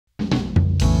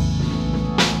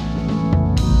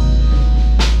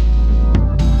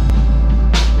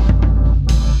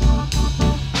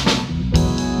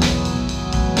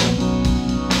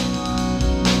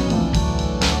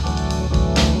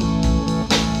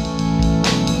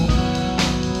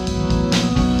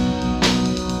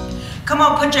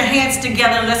Come on, put your hands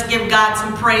together and let's give God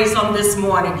some praise on this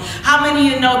morning. How many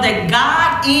of you know that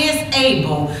God is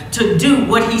able to do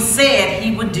what he said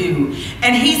he would do?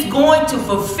 And he's going to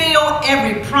fulfill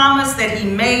every promise that he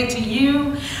made to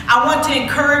you. I want to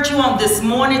encourage you on this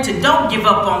morning to don't give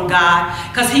up on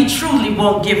God, because he truly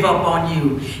won't give up on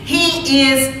you. He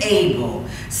is able.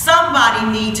 Somebody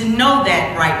need to know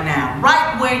that right now.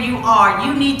 Right where you are,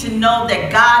 you need to know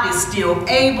that God is still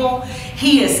able.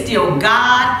 He is still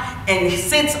God, and he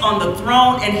sits on the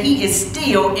throne, and he is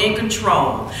still in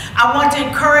control. I want to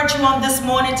encourage you on this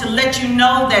morning to let you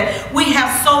know that we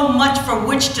have so much for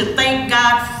which to thank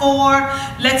God for.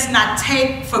 Let's not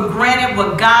take for granted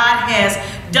what God has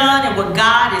done and what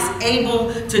God is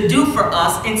able to do for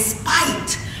us in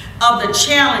spite of the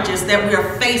challenges that we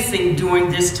are facing during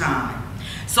this time.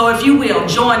 So if you will,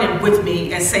 join in with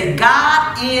me and say,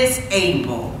 God is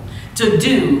able to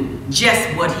do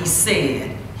just what he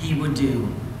said he would do.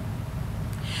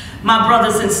 My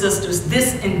brothers and sisters,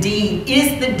 this indeed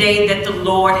is the day that the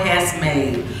Lord has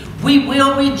made. We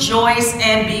will rejoice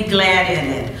and be glad in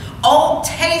it. Oh,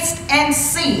 taste and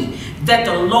see that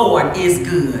the Lord is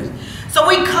good. So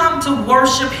we come to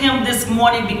worship him this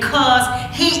morning because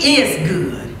he is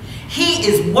good. He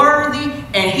is worthy,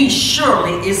 and he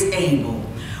surely is able.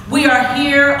 We are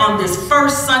here on this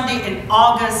first Sunday in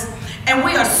August, and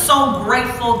we are so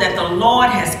grateful that the Lord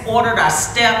has ordered our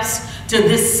steps to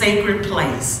this sacred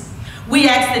place. We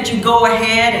ask that you go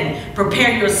ahead and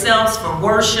prepare yourselves for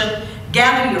worship,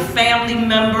 gather your family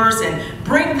members, and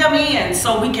bring them in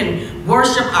so we can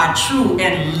worship our true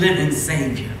and living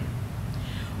Savior.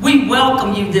 We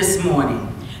welcome you this morning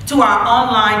to our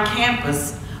online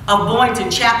campus of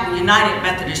Boynton Chapel United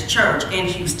Methodist Church in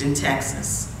Houston,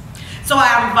 Texas. So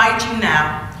I invite you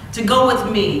now to go with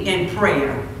me in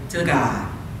prayer to God.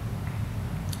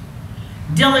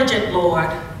 Diligent Lord,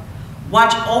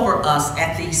 watch over us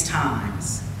at these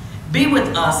times. Be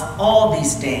with us all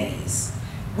these days.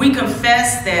 We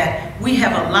confess that we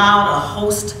have allowed a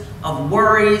host of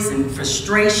worries and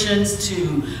frustrations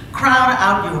to crowd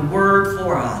out your word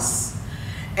for us.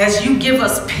 As you give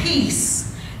us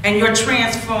peace and your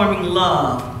transforming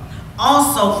love,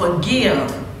 also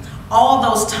forgive all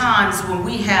those times when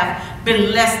we have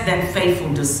been less than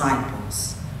faithful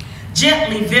disciples.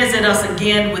 Gently visit us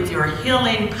again with your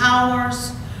healing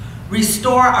powers.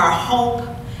 Restore our hope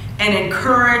and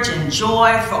encourage and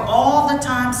joy for all the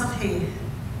times ahead.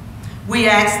 We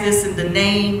ask this in the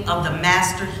name of the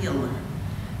Master Healer,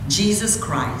 Jesus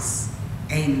Christ.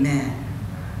 Amen.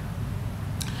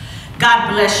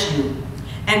 God bless you,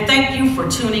 and thank you for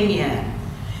tuning in.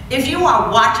 If you are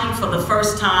watching for the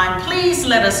first time, please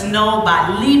let us know by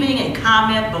leaving a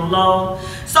comment below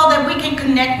so that we can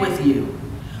connect with you.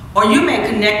 Or you may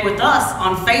connect with us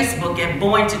on Facebook at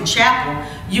Boynton Chapel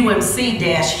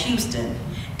UMC-Houston,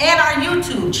 and our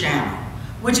YouTube channel,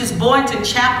 which is Boynton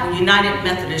Chapel United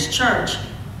Methodist Church,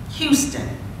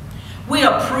 Houston. We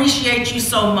appreciate you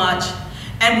so much,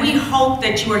 and we hope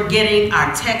that you are getting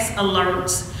our text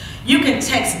alerts. You can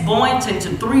text Boynton to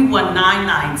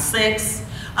 31996.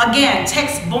 Again,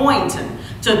 text Boynton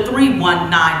to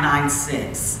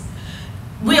 31996.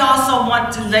 We also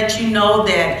want to let you know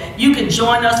that you can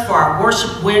join us for our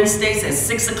Worship Wednesdays at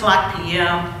 6 o'clock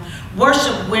p.m.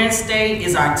 Worship Wednesday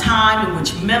is our time in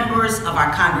which members of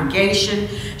our congregation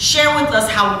share with us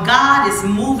how God is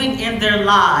moving in their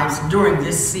lives during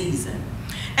this season.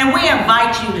 And we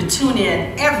invite you to tune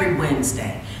in every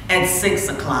Wednesday at 6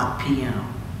 o'clock p.m.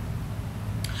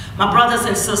 My brothers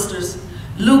and sisters,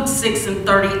 Luke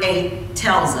 6:38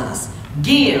 tells us,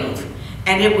 give,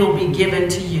 and it will be given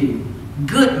to you.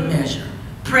 Good measure,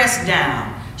 pressed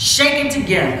down, shaken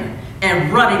together,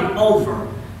 and running over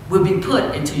will be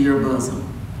put into your bosom.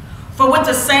 For with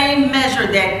the same measure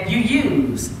that you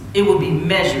use, it will be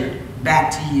measured back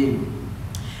to you.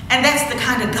 And that's the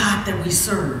kind of God that we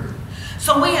serve.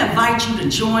 So we invite you to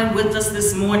join with us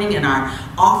this morning in our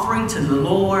offering to the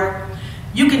Lord.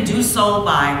 You can do so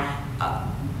by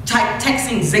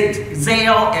texting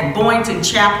Zelle at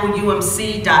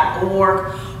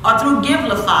BoyntonChapelUMC.org or through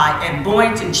Givelify at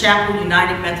Boynton Chapel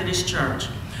United Methodist Church.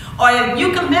 Or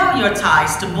you can mail your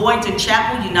tithes to Boynton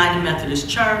Chapel United Methodist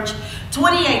Church,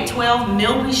 2812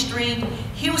 Milby Street,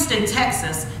 Houston,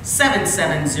 Texas,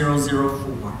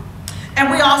 77004.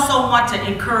 And we also want to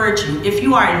encourage you, if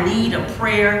you are in need of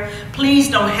prayer,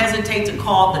 please don't hesitate to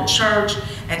call the church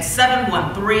at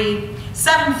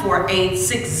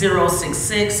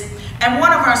 713-748-6066, and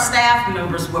one of our staff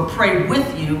members will pray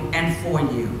with you and for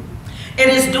you. It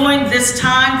is during this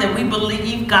time that we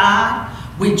believe God,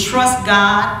 we trust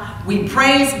God, we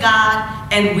praise God,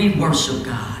 and we worship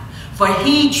God. For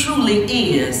he truly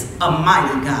is a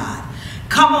mighty God.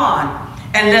 Come on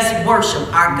and let's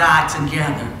worship our God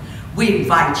together. We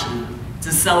invite you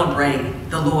to celebrate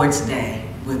the Lord's Day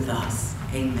with us.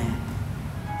 Amen.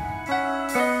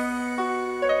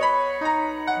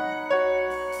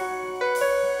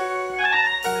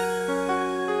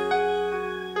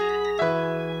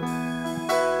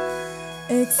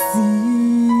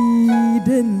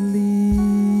 Exceedingly,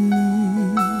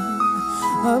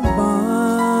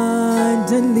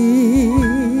 abundantly,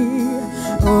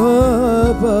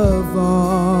 above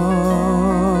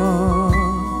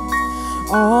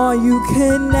all you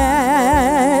can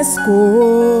ask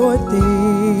or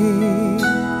think,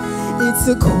 it's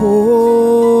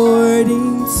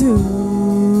according to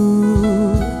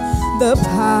the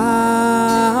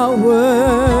power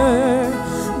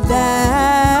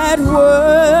that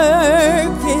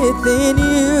worketh in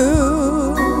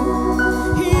you.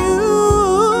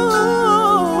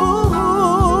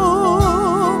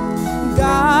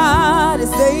 God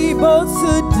is able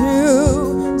to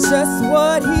do just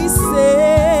what he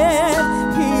said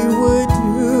he would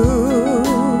do.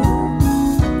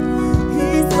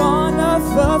 He's gonna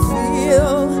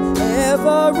fulfill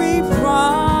every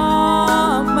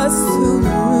promise to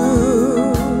you.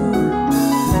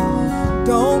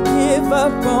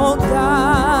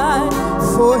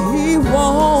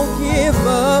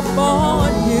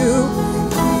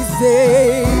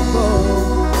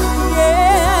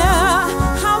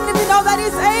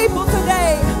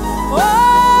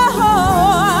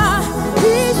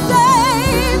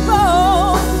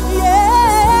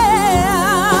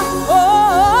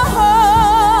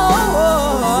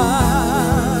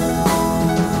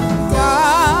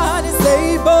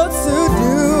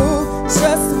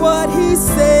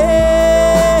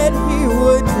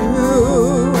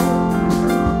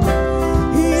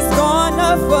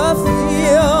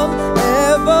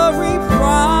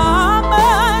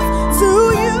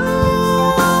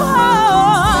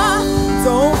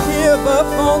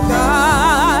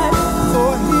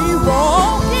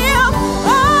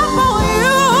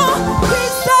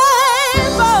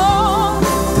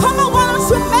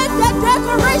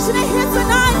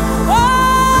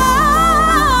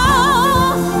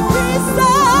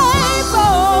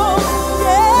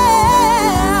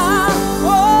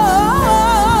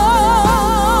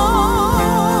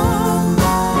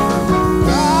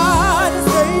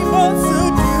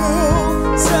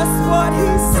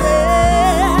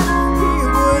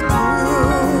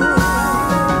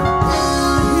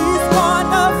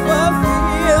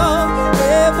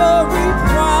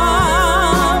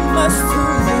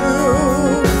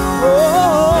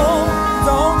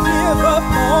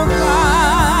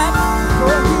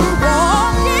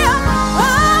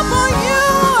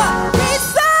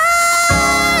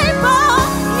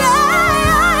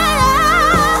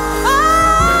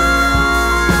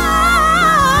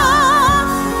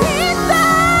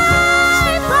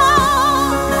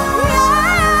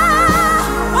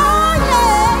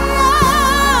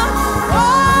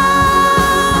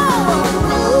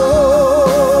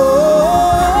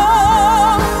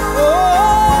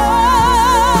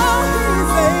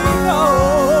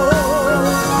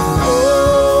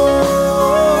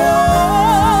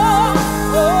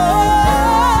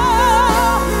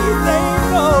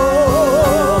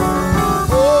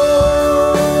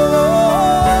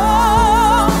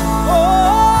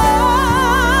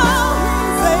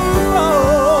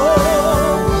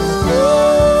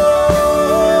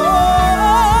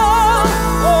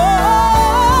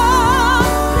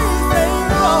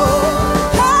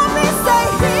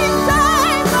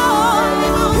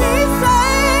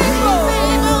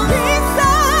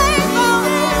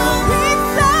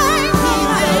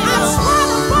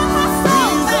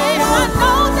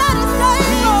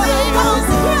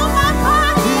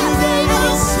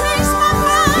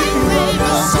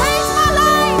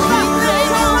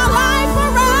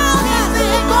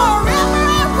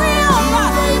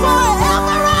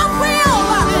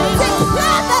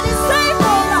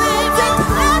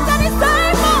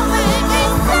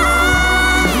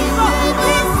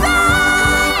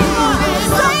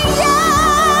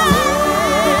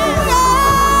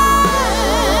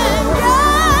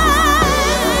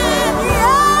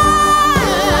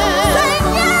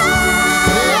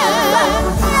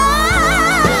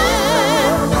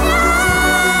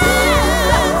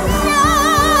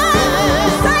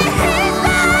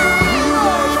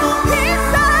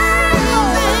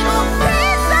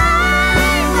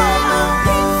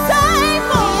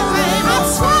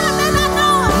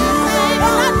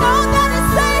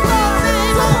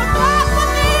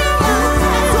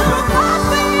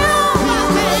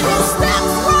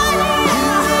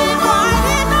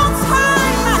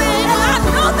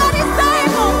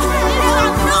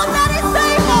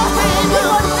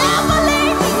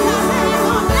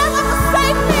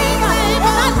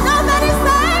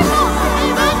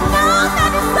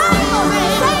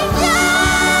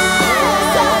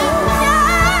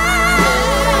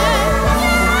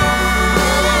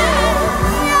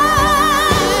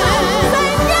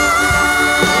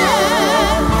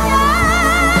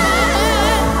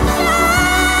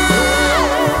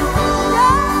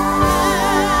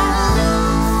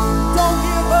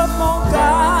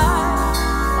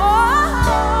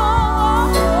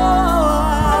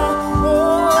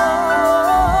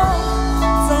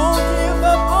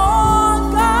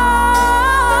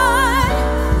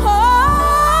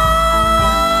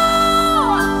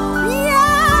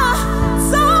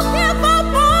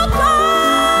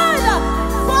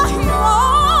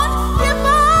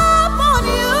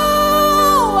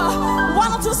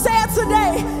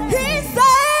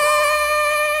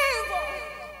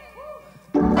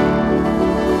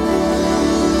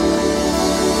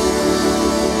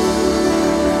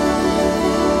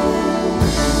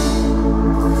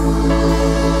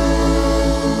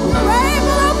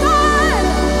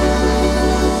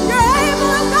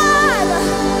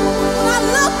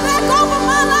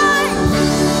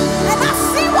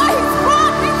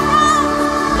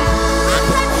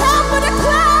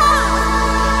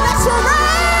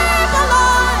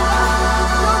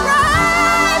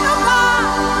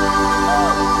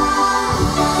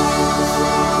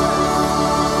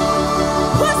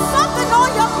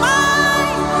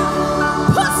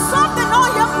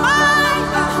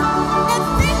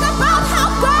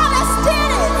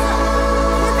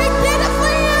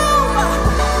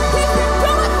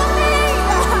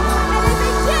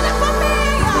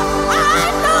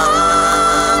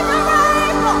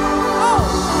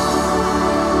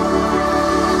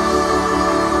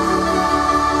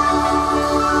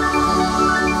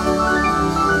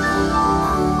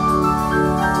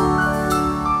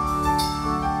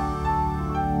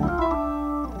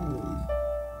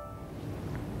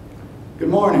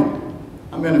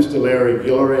 Larry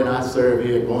Guillory, and I serve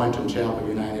here at Boynton Chapel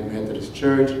United Methodist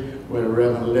Church, where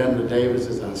Reverend Linda Davis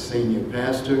is our senior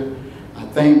pastor. I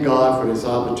thank God for this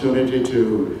opportunity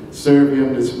to serve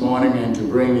Him this morning and to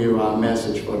bring you our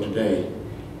message for today.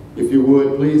 If you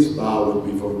would, please bow with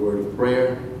me for a word of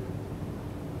prayer.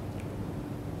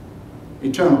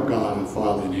 Eternal God and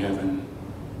Father in heaven,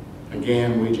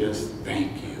 again, we just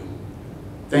thank you.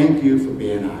 Thank you for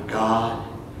being our God.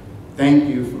 Thank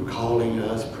you for calling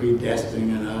us,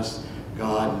 predestining us,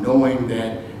 God, knowing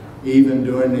that even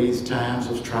during these times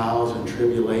of trials and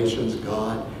tribulations,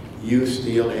 God, you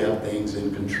still have things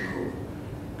in control.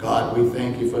 God, we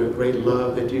thank you for the great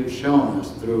love that you've shown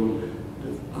us through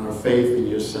our faith in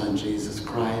your Son, Jesus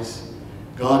Christ.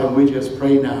 God, and we just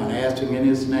pray now and ask Him in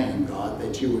His name, God,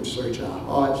 that you would search our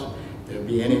hearts. If there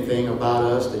be anything about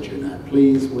us that you're not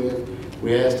pleased with,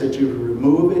 we ask that you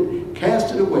remove it,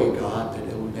 cast it away, God, that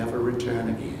it will never return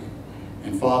again.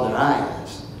 And Father, I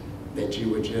ask that you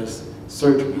would just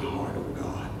search my heart, oh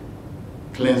God.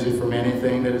 Cleanse it from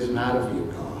anything that is not of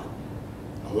you, God.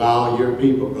 Allow your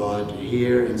people, God, to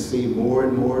hear and see more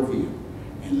and more of you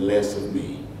and less of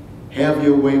me. Have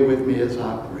your way with me as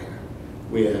our prayer.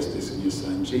 We ask this in your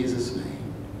Son, Jesus'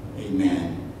 name.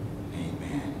 Amen.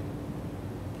 Amen.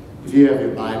 If you have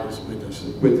your Bibles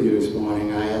with you this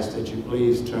morning, I ask that you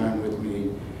please turn with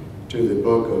me to the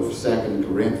book of 2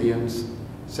 Corinthians.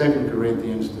 2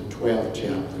 Corinthians, the 12th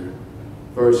chapter,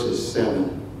 verses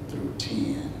 7 through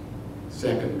 10.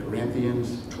 2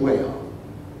 Corinthians 12,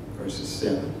 verses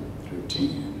 7 through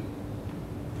 10.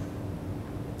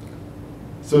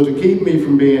 So to keep me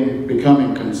from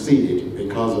becoming conceited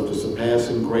because of the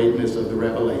surpassing greatness of the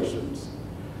revelations,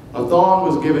 a thorn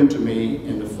was given to me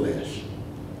in the flesh,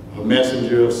 a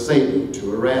messenger of Satan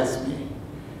to harass me,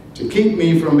 to keep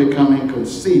me from becoming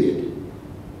conceited.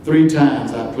 3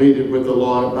 times I pleaded with the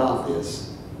Lord about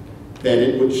this, that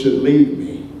it should leave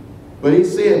me. But he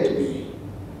said to me,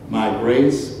 my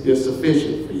grace is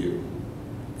sufficient for you,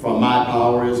 for my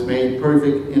power is made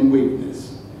perfect in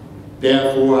weakness.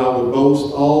 Therefore I will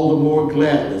boast all the more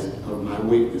gladly of my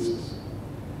weaknesses,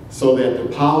 so that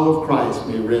the power of Christ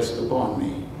may rest upon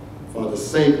me for the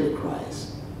sake of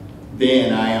Christ.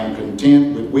 Then I am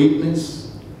content with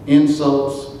weakness,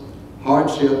 insults,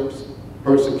 hardships,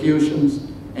 persecutions,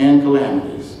 and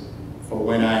calamities. For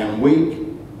when I am weak,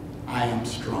 I am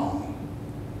strong.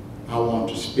 I want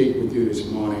to speak with you this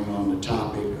morning on the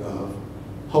topic of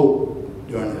hope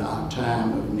during our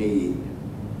time of need.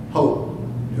 Hope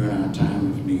during our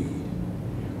time of need.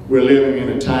 We're living in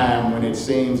a time when it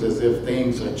seems as if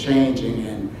things are changing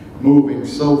and moving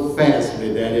so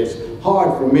fastly that it's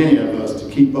hard for many of us to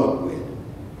keep up with.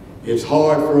 It's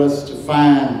hard for us to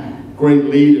find great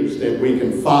leaders that we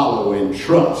can follow and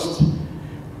trust.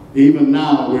 Even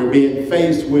now, we're being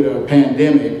faced with a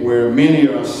pandemic where many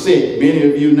are sick. Many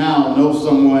of you now know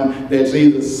someone that's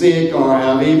either sick or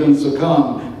have even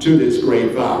succumbed to this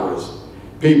great virus.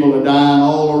 People are dying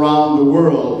all around the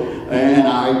world, and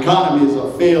our economies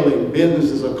are failing,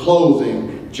 businesses are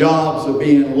closing, jobs are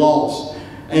being lost,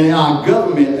 and our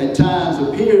government at times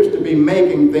appears to be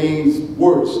making things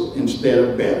worse instead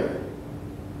of better.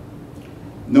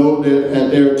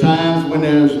 There are times when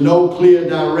there's no clear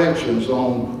directions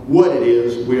on what it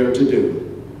is we are to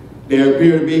do. There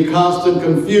appear to be constant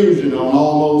confusion on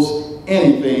almost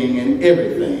anything and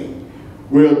everything.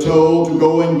 We're told to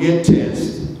go and get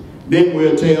tests. Then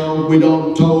we're told we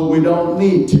don't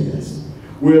need tests.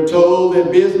 We're told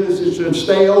that businesses should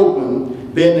stay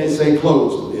open. Then they say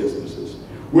close the businesses.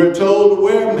 We're told to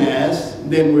wear masks.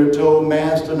 Then we're told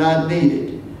masks are not needed.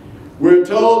 We're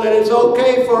told that it's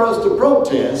okay for us to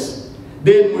protest.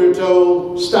 Then we're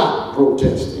told stop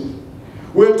protesting.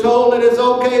 We're told that it's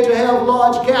okay to have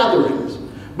large gatherings.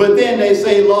 But then they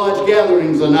say large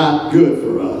gatherings are not good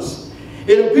for us.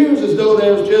 It appears as though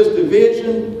there's just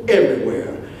division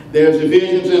everywhere. There's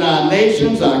divisions in our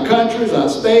nations, our countries, our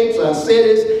states, our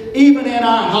cities, even in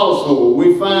our household.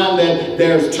 We find that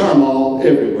there's turmoil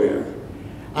everywhere.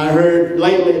 I heard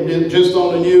lately, just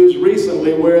on the news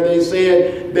recently, where they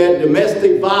said that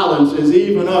domestic violence is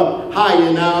even up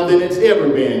higher now than it's ever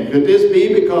been. Could this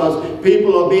be because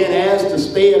people are being asked to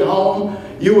stay at home?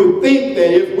 You would think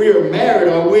that if we're married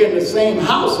or we're in the same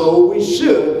household, we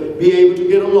should be able to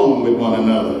get along with one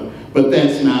another. But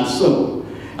that's not so.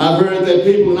 I've heard that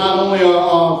people not only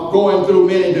are going through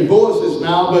many divorces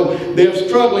now, but they're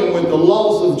struggling with the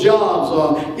loss of jobs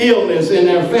or illness in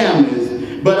their families.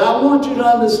 But I want you to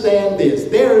understand this.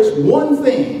 There is one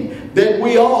thing that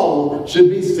we all should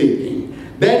be seeking.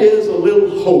 That is a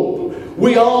little hope.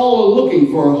 We all are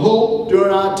looking for hope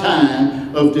during our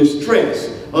time of distress,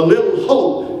 a little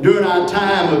hope during our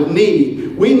time of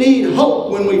need. We need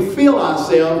hope when we feel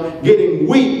ourselves getting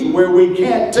weak to where we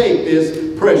can't take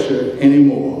this pressure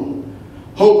anymore.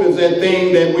 Hope is that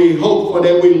thing that we hope for,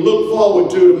 that we look forward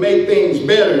to make things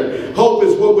better. Hope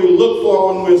is what we look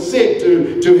for when we're sick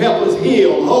to help us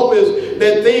heal. Hope is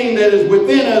that thing that is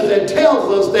within us that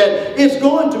tells us that it's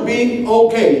going to be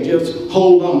okay. Just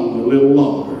hold on a little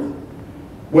longer.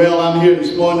 Well, I'm here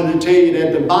this morning to tell you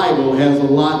that the Bible has a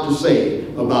lot to say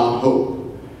about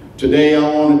hope. Today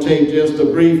I want to take just a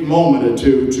brief moment or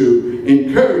two to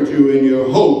encourage you in your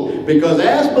hope, because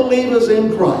as believers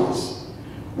in Christ,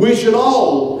 we should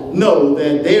all know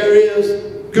that there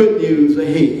is good news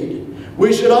ahead.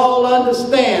 We should all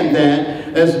understand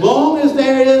that as long as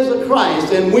there is a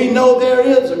Christ, and we know there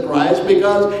is a Christ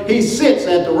because he sits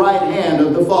at the right hand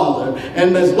of the Father,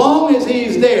 and as long as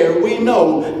he's there, we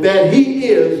know that he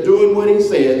is doing what he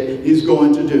said he's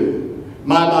going to do.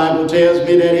 My Bible tells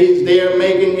me that he's there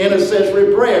making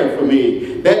intercessory prayer for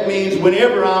me. That means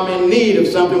whenever I'm in need of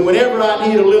something, whenever I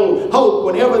need a little hope,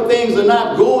 whenever things are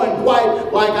not going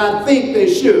quite like I think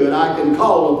they should, I can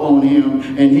call upon him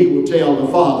and he will tell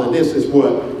the Father, this is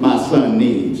what my son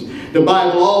needs. The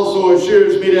Bible also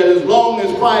assures me that as long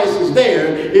as Christ is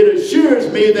there, it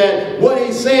assures me that what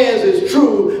he says is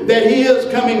true, that he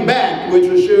is coming back, which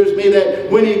assures me that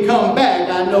when he comes back,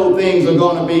 I know things are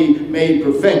going to be made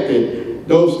perfected.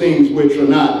 Those things which are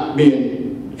not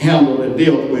being handled and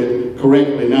dealt with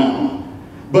correctly now.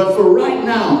 But for right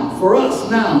now, for us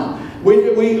now,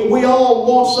 we all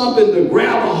want something to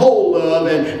grab a hold of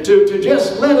and to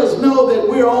just let us know that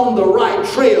we're on the right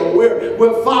trail.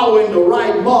 We're following the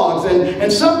right marks.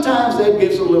 And sometimes that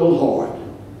gets a little hard.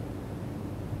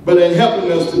 But in helping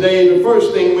us today, the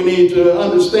first thing we need to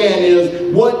understand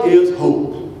is, what is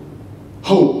hope?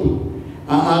 Hope.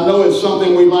 I know it's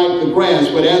something we like to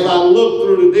grasp, but as I looked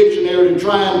through the dictionary to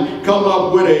try and come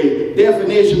up with a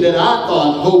definition that I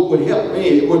thought hope would help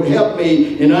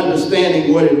me in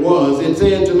understanding what it was, it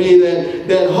said to me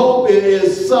that hope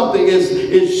is something,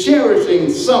 is cherishing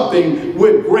something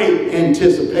with great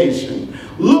anticipation.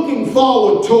 Looking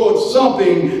forward towards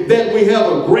something that we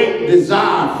have a great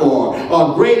desire for,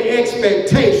 or great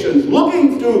expectations.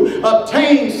 Looking to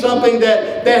obtain something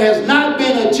that has not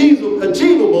been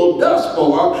achievable thus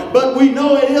far, but we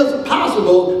know it is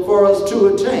possible for us to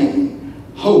attain.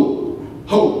 Hope.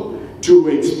 Hope. To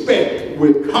expect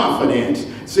with confidence.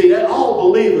 See, that all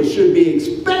believers should be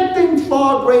expecting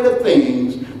far greater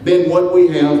things than what we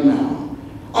have now.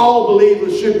 All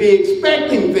believers should be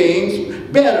expecting things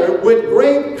better with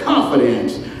great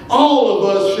confidence. All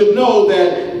of us should know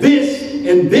that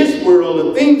in this world,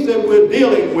 the things that we're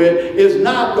dealing with is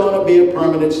not going to be a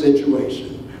permanent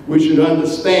situation. We should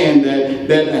understand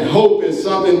that hope is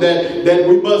something that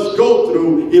we must go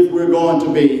through if we're going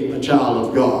to be a child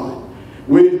of God.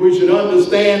 We should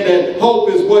understand that hope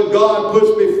is what God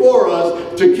puts before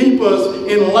us to keep us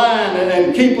in line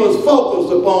and keep us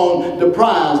focused upon the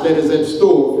prize that is in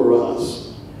store for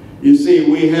us. You see,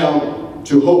 we have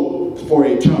to hope for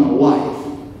eternal life.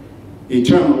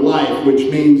 Eternal life,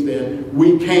 which means that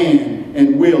we can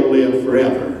and will live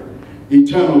forever.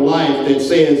 Eternal life that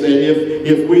says that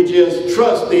if we just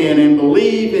trust in and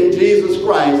believe in Jesus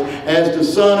Christ as the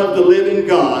Son of the living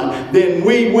God, then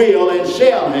we will and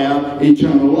shall have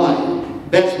eternal life.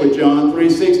 That's what John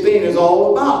 3:16 is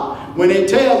all about. When it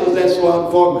tells us that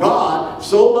for God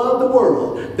so loved the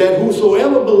world, that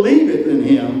whosoever believeth in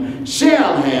him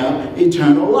shall have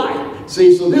eternal life.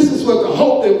 See, so this is what the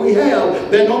hope that we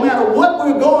have, that no matter what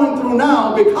we're going through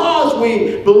now, because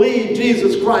we believe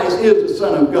Jesus Christ is the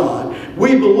Son of God,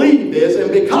 we believe this,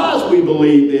 and because we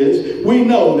believe this, we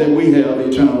know that we have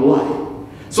eternal life.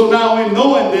 So now in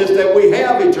knowing this, that we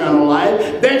have eternal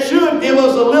life, that should give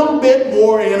us a little bit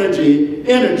more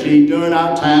energy during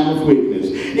our time of weakness.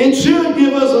 It should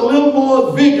give us a little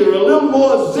more vigor, a little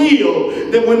more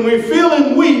zeal, that when we're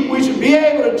feeling weak, we should be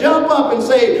able to jump up and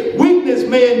say, weakness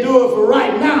may endure for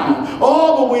right now.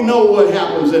 Oh, but we know what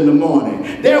happens in the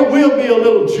morning. There will be a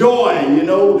little joy, you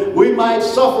know. We might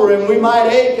suffer and we might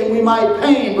ache and we might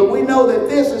pain, but we know that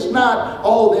this is not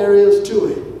all there is to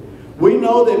it. We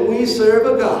know that we serve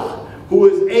a God who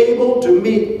is able to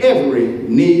meet every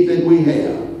need that we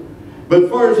have. But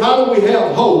first, how do we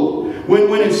have hope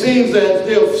when it seems as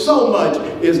if so much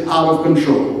is out of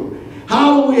control?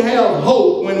 How do we have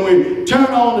hope when we turn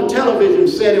on the television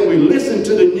set and we listen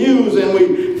to the news and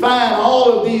we find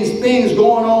all of these things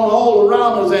going on all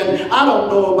around us? And I don't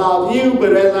know about you,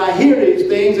 but as I hear these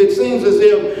things, it seems as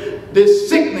if this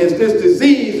sickness, this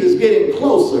disease is getting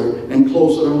closer and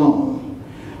closer to home.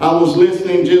 I was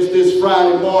listening just this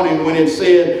Friday morning when it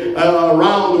said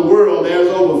around the world there's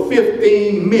over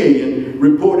 15 million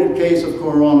reported cases of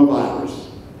coronavirus.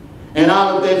 And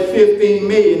out of that 15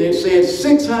 million, it said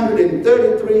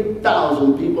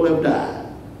 633,000 people have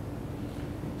died.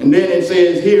 And then it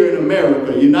says here in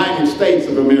America, United States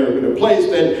of America, the place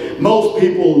that most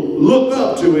people look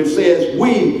up to, it says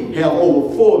we have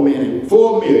over 4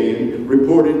 million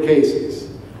reported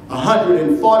cases,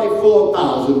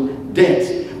 144,000 deaths,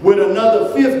 with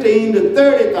another 15 to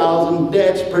 30,000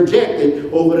 deaths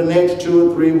projected over the next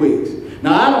 2 or 3 weeks.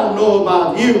 Now, I don't know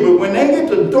about you, but when they get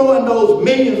to throwing those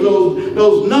millions,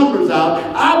 those numbers out,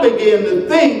 I begin to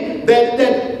think that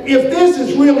if this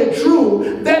is really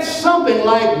true, that's something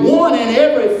like 1 in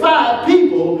every 5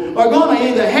 people are going to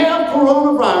either have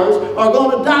coronavirus or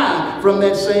going to die from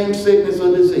that same sickness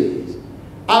or disease.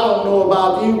 I don't know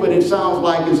about you, but it sounds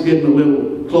like it's getting a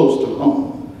little close to home.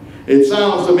 It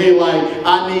sounds to me like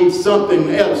I need something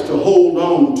else to hold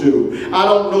on to. I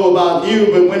don't know about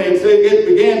you, but when it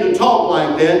began to talk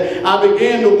like that, I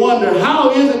began to wonder,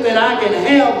 how is it that I can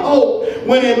have hope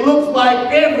when it looks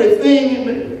like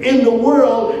everything in the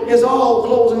world is all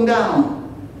closing down?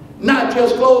 Not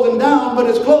just closing down, but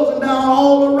it's closing down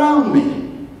all around me.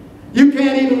 You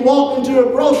can't even walk into a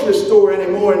grocery store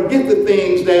anymore and get the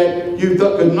things that you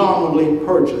could normally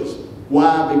purchase.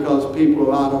 Why? Because people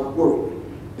are out of work.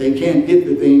 They can't get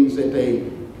the things that they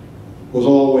was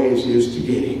always used to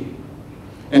getting.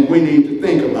 And we need to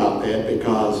think about that,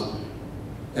 because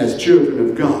as children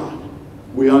of God,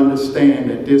 we understand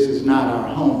that this is not our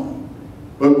home,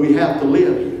 but we have to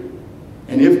live here.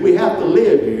 And if we have to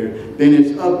live here, then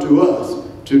it's up to us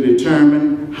to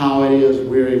determine how it is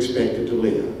we're expected to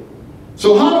live.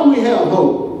 So how do we have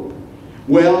hope?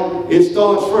 Well, it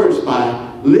starts first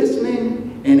by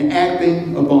listening and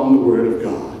acting upon the Word of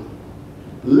God.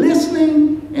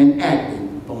 Listening and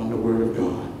acting upon the Word of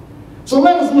God. So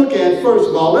let us look at, first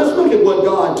of all, let's look at what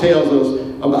God tells us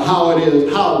about how it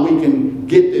is, how we can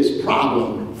get this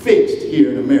problem fixed here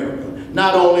in America.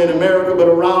 Not only in America, but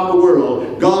around the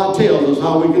world. God tells us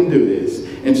how we can do this.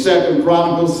 In 2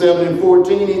 Chronicles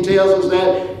 7:14, he tells us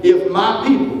that if my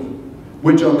people,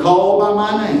 which are called by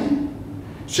my name,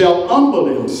 shall humble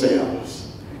themselves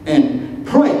and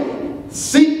pray,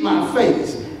 seek my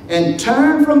face, and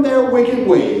turn from their wicked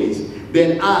ways,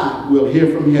 then I will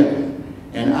hear from heaven,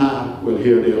 and I will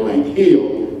heal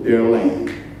their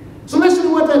land. So listen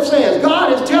to what that says.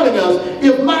 God is telling us,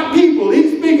 if my people,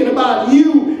 he's speaking about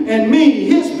you and me,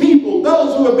 his people,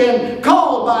 those who have been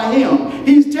called by him,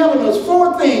 he's telling us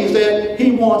 4 things that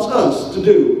he wants us to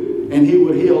do, and he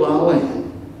would heal our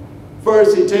land.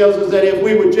 First, he tells us that if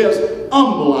we would just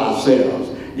humble ourselves.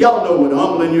 Y'all know what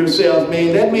humbling yourselves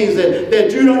means. That means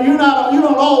that you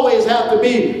don't always have to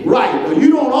be right, or you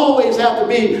don't always have to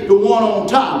be the one on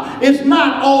top. It's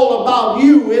not all about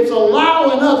you. It's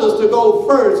allowing others to go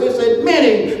first. It's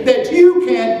admitting that you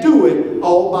can't do it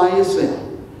all by yourself.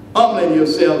 Humbling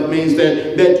yourself means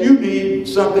that you need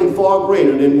something far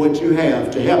greater than what you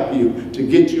have to help you to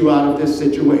get you out of this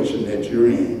situation that you're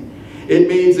in. It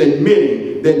means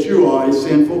admitting that you are a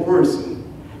sinful person,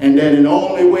 and that the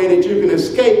only way that you can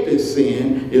escape this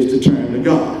sin is to turn to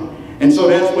God. And so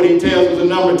that's what he tells us in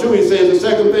number 2. He says the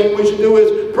second thing we should do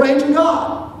is pray to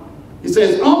God. He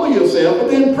says humble yourself,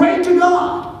 but then pray to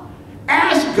God.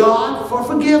 Ask God for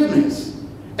forgiveness.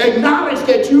 Acknowledge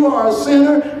that you are a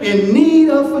sinner in need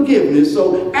of forgiveness.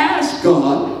 So ask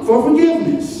God for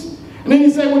forgiveness. And then he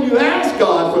said when you ask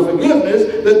God for forgiveness,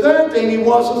 the third thing he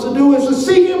wants us to do is to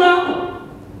seek him out.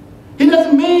 He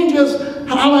doesn't mean just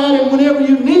holler at him whenever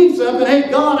you need something. Hey,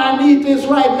 God, I need this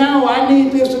right now. I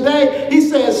need this today. He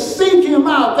says, seek him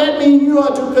out. That means you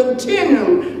are to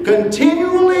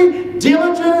continually,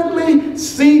 diligently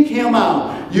seek him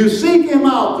out. You seek him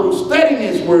out through studying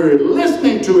his word,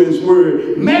 listening to his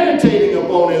word, meditating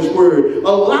upon his word,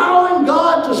 allowing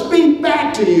God to speak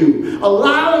back to you,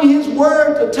 allowing his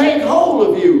word to take hold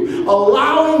of you,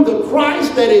 allowing the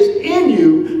Christ that is in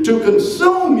you to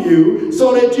consume you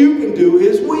so that you can do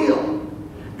his will.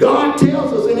 God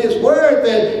tells us in his word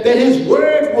that his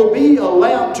word will be a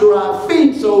lamp to our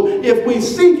feet. So if we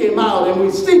seek him out and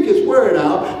we seek his word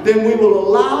out, then we will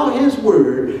allow his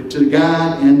word to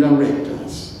guide and direct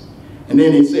us. And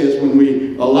then he says when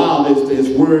we allow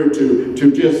his word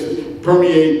to just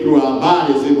permeate through our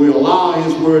bodies, and we allow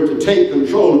his word to take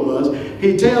control of us,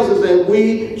 he tells us that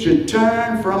we should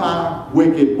turn from our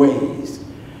wicked ways.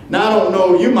 Now, I don't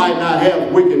know, you might not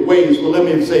have wicked ways, but let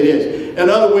me say this.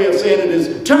 Another way of saying it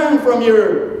is turn from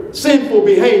your sinful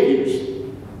behaviors.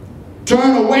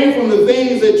 Turn away from the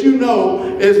things that you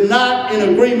know is not in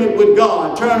agreement with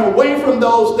God. Turn away from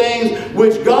those things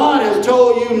which God has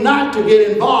told you not to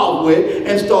get involved with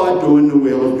and start doing the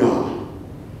will of God.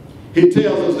 He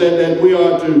tells us that we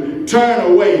are to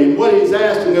turn away, and what he's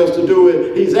asking us to do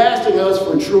is he's asking us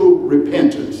for true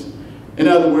repentance. In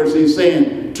other words, he's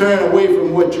saying turn away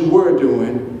from what you were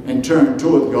doing and turn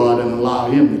towards God and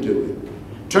allow him to do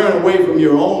it. Turn away from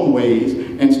your own ways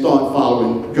and start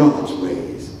following God's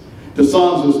ways. The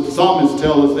psalmist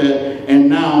tells us that, and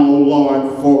now, O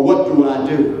Lord, for what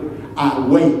do? I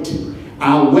wait.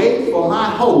 I wait, for my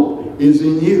hope is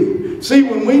in you. See,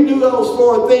 when we do those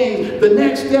four things, the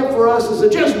next step for us is to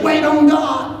just wait on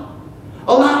God.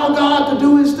 Allow God to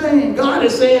do his thing. God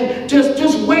is saying,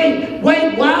 just wait.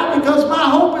 Wait, why? Because my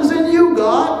hope is in you,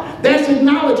 God. That's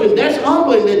acknowledging, that's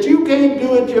humbling that you can't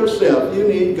do it yourself. You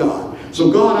need God.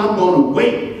 So God, I'm going to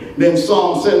wait. Then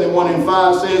Psalm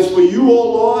 71:5 says, for you,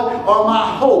 O Lord, are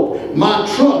my hope, my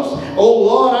trust. O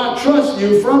Lord, I trust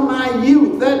you from my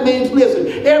youth. That means,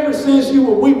 listen, ever since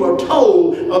we were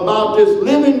told about this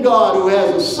living God who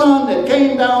has a son that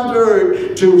came down to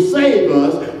earth to save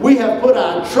us, we have put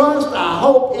our trust, our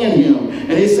hope in him.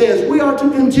 And he says we are to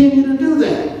continue to do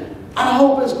that. Our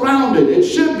hope is grounded. It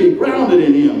should be grounded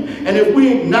in him. And if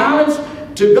we acknowledge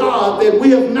to God that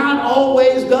we have not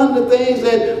always done the things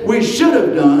that we should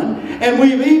have done, and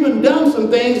we've even done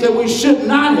some things that we should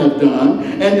not have done,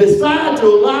 and decide to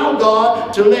allow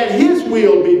God to let his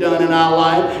will be done in our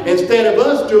life instead of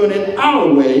us doing it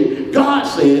our way, God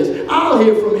says, I'll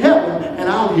hear from heaven and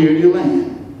I'll hear your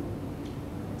land.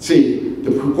 See,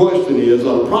 the question is,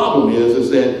 or the problem is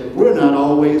that we're not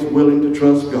always willing to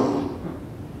trust God.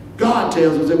 God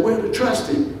tells us that we're to trust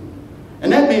him.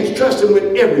 And that means trusting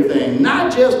with everything,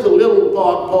 not just the little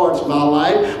parts of our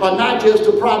life, or not just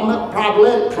the problems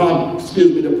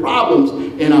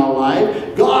in our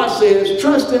life. God says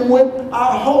trust him with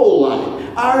our whole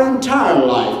life, our entire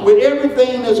life, with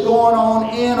everything that's going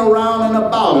on in, around, and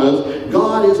about us.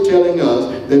 God is telling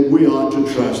us that we are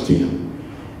to trust him.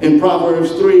 In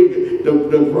Proverbs 3,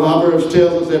 the Proverbs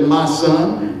tells us that, my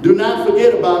son, do not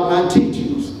forget about my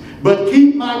teachings, but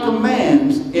keep my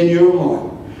commands in your heart.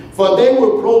 For they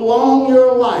will prolong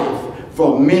your life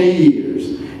for many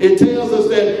years. It tells us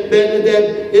that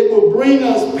it will bring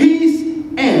us peace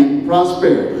and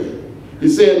prosperity. It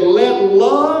said, let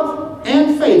love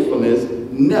and faithfulness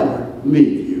never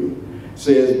leave you. It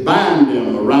says, bind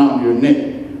them around your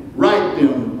neck. Write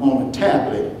them on a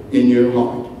tablet in your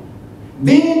heart.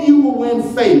 Then you will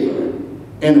win favor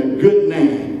and a good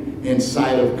name in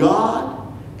sight of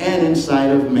God and in sight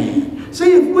of man.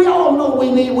 See, if we all know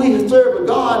we serve a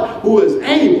God who is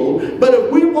able, but if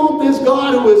we want this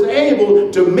God who is able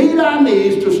to meet our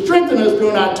needs, to strengthen us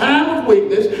during our time of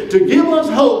weakness, to give us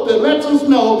hope that lets us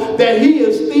know that he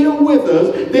is still with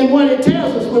us, then what it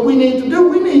tells us what we need to do,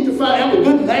 we need to have a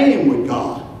good name with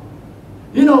God.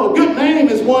 You know, a good name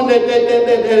is one that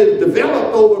is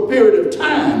developed over a period of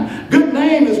time. Good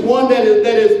name is one that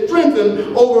is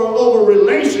strengthened over a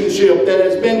relationship that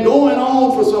has been going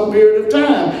on for some period of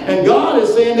time. And God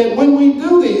is saying that when we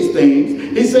do these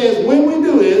things, he says when we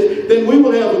do this, then we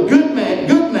will have a good name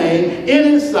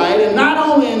in his sight, and not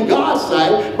only in God's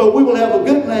sight, but we will have a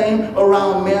good name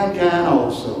around mankind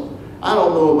also. I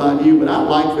don't know about you, but I'd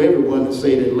like for everyone to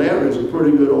say that Larry is a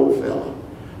pretty good old fella.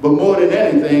 But more than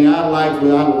anything, I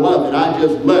love it. I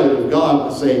just love it if God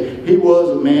would say he was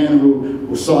a man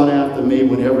who sought after me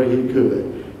whenever he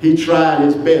could. He tried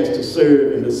his best to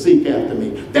serve and to seek after me.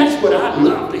 That's what I'd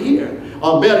love to hear.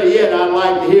 Or better yet, I'd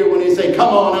like to hear when he say,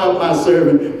 come on up, my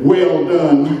servant, well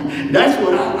done. That's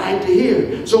what I like to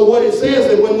hear. So what it says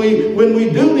that when we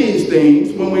do these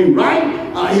things, when we write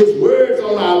his words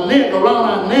on our neck, around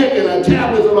our neck, and our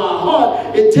tablets of our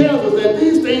heart, it tells us that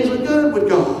these things are good with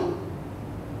God.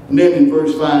 And then in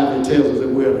verse 5, it tells us that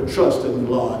we're to trust in the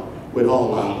Lord with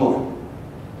all our heart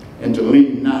and to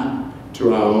lean not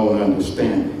to our own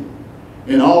understanding.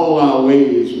 In all our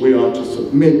ways, we are to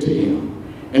submit to him.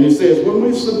 And it says when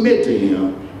we submit to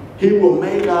him, he will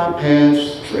make our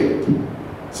paths straight.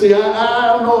 See, I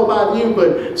don't know about you,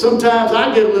 but sometimes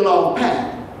I get a little off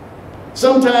path.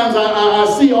 Sometimes I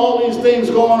see all these things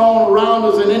going on around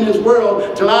us and in this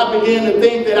world till I begin to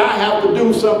think that I have to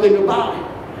do something about it.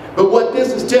 But what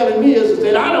this is telling me is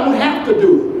that I don't have to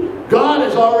do it. God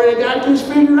has already got this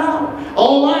figured out.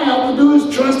 All I have to do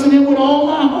is trust in him with all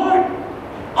my heart.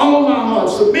 All my heart.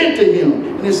 Submit to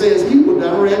him. And it says he will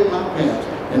direct my paths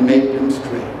and make them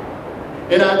straight.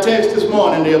 In our text this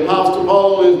morning, the Apostle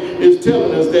Paul is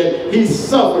telling us that he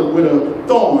suffered with a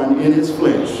thorn in his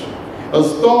flesh. A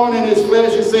thorn in his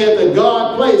flesh, he said, that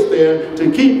God placed there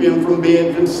to keep him from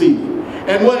being conceited.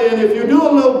 And if you do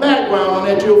a little background on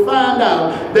that, you'll find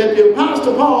out that the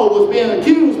Apostle Paul was being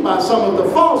accused by some of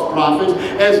the false prophets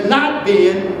as not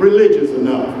being religious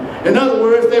enough. In other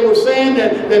words, they were saying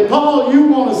that Paul, you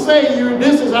want to say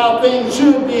this is how things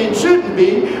should be and shouldn't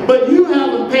be, but you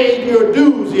haven't paid your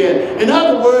dues yet. In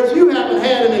other words, you haven't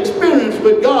had an experience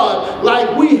with God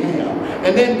like we have.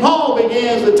 And then Paul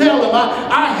begins to tell them,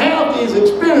 I have these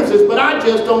experiences, but I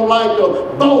just don't like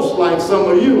to boast like some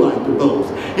of you like to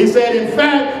boast. He said, in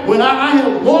fact, when I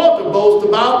have more to boast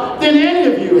about than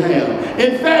any of you have.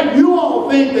 In fact, you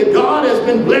all think that God has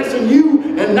been blessing you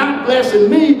and not blessing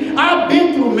me. I've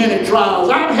been through many trials.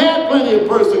 I've had plenty of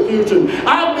persecution.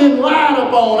 I've been lied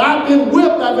upon. I've been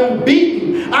whipped. I've been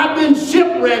beaten. I've been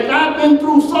shipwrecked. I've been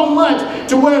through so much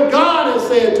to where God has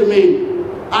said to me,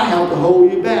 I have to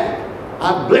hold you back.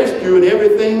 I've blessed you in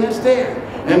everything that's there.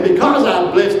 And because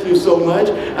I've blessed you so much,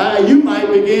 you might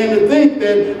begin to think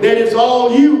that it's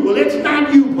all you. Well, it's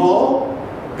not you, Paul.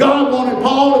 God wanted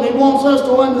Paul, and he wants us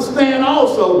to understand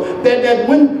also that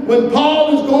when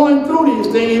Paul is going through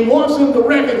these things, he wants him to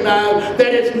recognize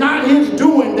that it's not his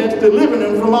doing that's delivering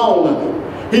him from all of it.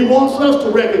 He wants us to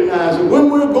recognize it when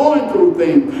we're going through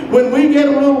things, when we get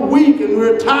a little weak and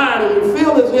we're tired and we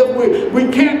feel as if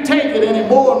we can't take it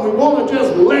anymore and we want to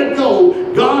just let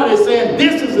go. God is saying,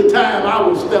 this is the time I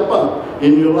will step up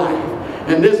in your life.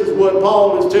 And this is what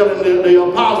Paul is telling the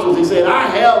apostles. He said, I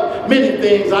have many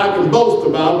things I can boast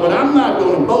about, but I'm not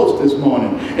going to boast this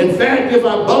morning. In fact, if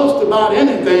I boast about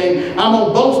anything, I'm going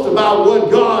to boast about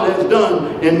what God has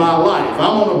done in my life.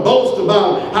 I'm going to boast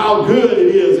about how good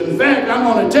it is. In fact, I'm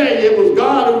going to tell you, it was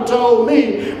God who told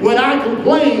me when I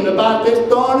complained about this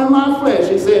thorn in my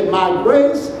flesh. He said, my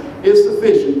grace is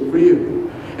sufficient for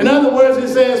you. In other words, he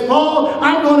says, Paul,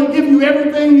 I'm going to give you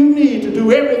everything you need to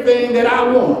do everything that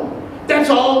I want. That's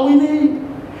all we need.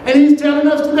 And he's telling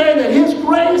us today that his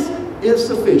grace is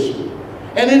sufficient.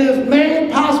 And it is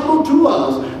made possible to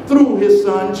us through his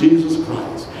son, Jesus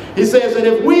Christ. He says that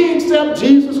if we accept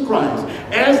Jesus Christ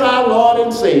as our Lord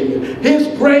and Savior, his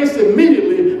grace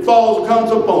immediately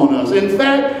comes upon us. In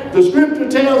fact, the scripture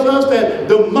tells us that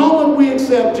the moment we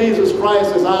accept Jesus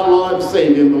Christ as our Lord and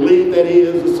Savior and believe that he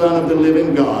is the Son of the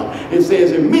living God, it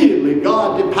says immediately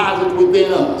God deposits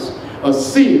within us a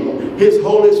seal, his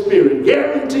Holy Spirit,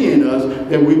 guaranteeing us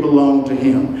that we belong to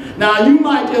him. Now, you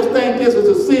might just think this is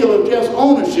a seal of just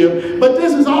ownership, but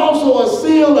this is also a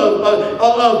seal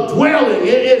of dwelling.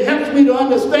 It helps me to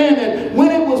understand that when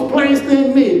it was placed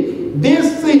in me,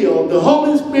 this seal, the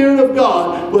Holy Spirit of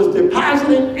God, was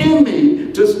deposited in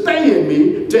me to stay in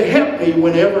me, to help me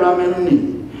whenever I'm in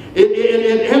need.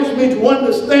 It helps me to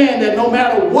understand that no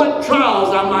matter what trials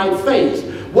I might face,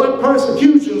 what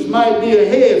persecutions might be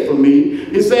ahead for me,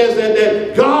 it says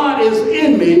that God is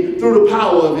in me through the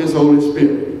power of his Holy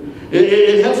Spirit.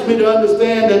 It helps me to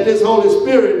understand that this Holy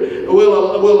Spirit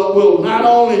will not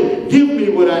only give me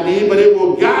what I need, but it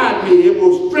will guide me, it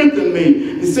will strengthen me.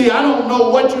 You see, I don't know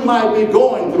what you might be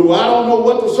going through. I don't know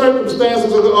what the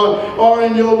circumstances are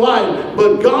in your life,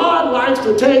 but God likes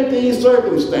to take these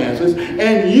circumstances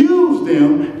and use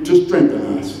them to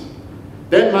strengthen us.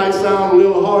 That might sound a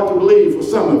little hard to believe for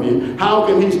some of you. How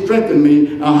can he strengthen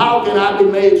me? How can I be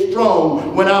made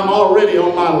strong when I'm already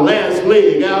on my last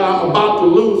leg? I'm about to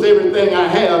lose everything I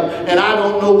have and I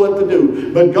don't know what to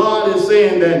do. But God is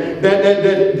saying that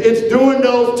it's during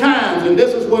those times, and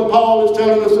this is what Paul is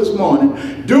telling us this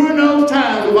morning, during those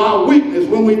times of our weakness,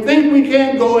 when we think we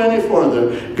can't go any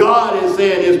further, God is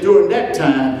saying it's during that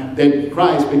time that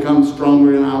Christ becomes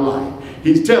stronger in our life.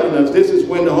 He's telling us this is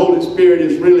when the Holy Spirit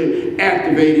is really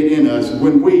activated in us,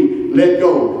 when we let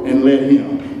go and let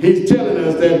him. He's telling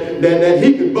us that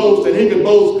he could boast, and he could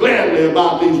boast gladly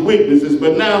about these weaknesses,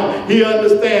 but now he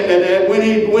understands that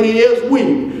when he is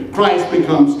weak, Christ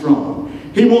becomes strong.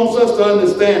 He wants us to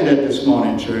understand that this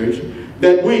morning, church,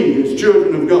 that we as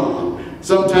children of God,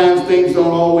 sometimes things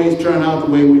don't always turn out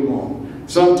the way we want.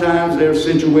 Sometimes there are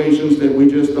situations that we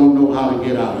just don't know how to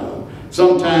get out of.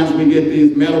 Sometimes we get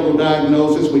these medical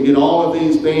diagnoses, we get all of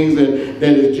these things that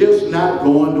is just not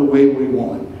going the way we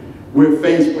want. We're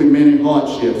faced with many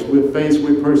hardships, we're faced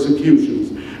with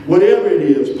persecutions. Whatever it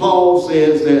is, Paul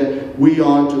says that we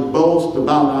are to boast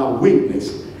about our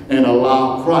weakness and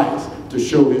allow Christ to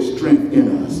show his strength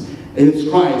in us. It's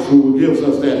Christ who gives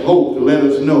us that hope to let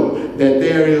us know that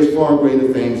there is far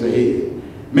greater things ahead.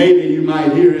 Maybe you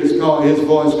might hear his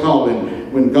voice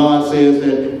calling when God says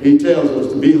that he tells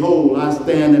us to, behold, I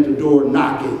stand at the door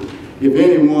knocking. If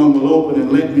anyone will open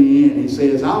and let me in, he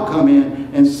says, I'll come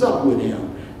in and sup with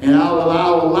him. And I'll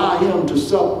allow him to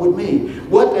sup with me.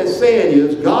 What that's saying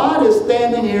is God is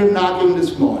standing here knocking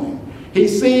this morning. He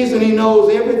sees and he knows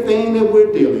everything that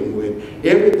we're dealing with.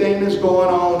 everything that's going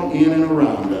on in and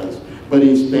around us. But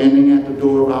he's standing at the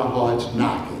door of our hearts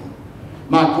knocking.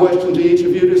 My question to each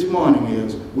of you this morning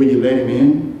is, will you let him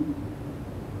in?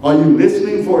 Are you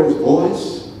listening for his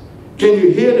voice? Can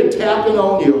you hear the tapping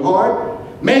on your heart?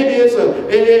 Maybe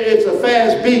it's a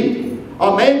fast beat,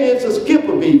 or maybe it's a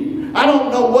skipper beat. I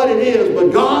don't know what it is,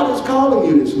 but God is calling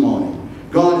you this morning.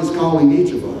 God is calling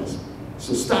each of us.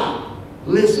 So stop,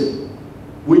 listen.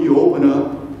 Will you open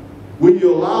up? Will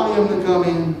you allow him to come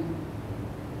in?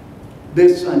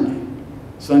 This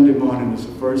Sunday morning is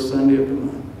the first Sunday of the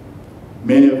month.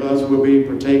 Many of us will be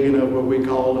partaking of what we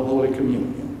call the Holy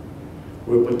Communion.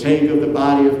 We'll partake of the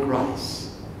body of Christ.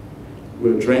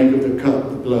 We'll drink of the cup,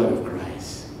 the blood of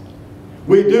Christ.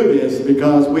 We do this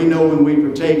because we know when we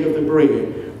partake of the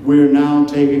bread, we're now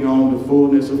taking on the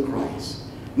fullness of Christ.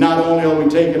 Not only are we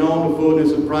taking on the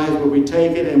fullness of Christ, but we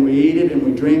take it and we eat it and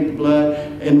we drink the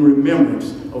blood in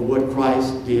remembrance of what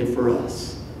Christ did for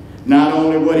us. Not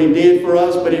only what he did for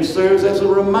us, but it serves as a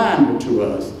reminder to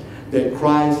us that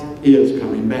Christ is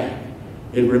coming back.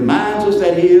 It reminds us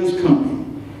that he is coming.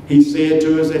 He said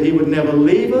to us that he would never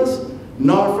leave us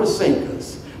nor forsake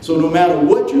us. So no matter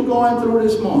what you're going through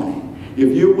this morning,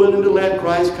 if you're willing to let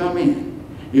Christ come in,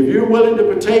 if you're willing to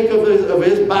partake of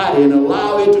his body and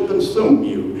allow it to consume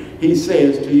you, he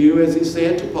says to you, as he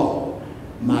said to Paul,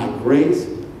 my grace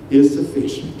is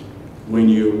sufficient. When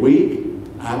you're weak,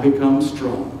 I become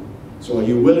strong. So are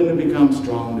you willing to become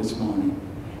strong this morning?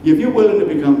 If you're willing to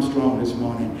become strong this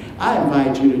morning, I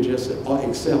invite you to just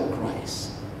accept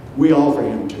Christ. We offer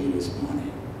him to you this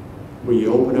morning. Will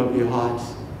you open up your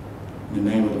hearts? In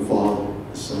the name of the Father,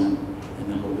 the Son,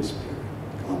 and the Holy Spirit.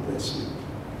 God bless you.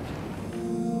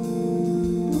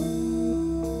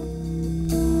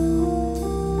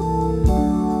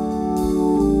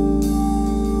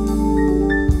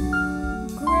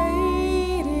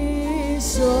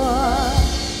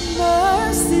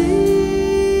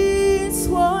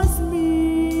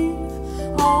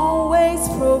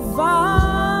 Provide.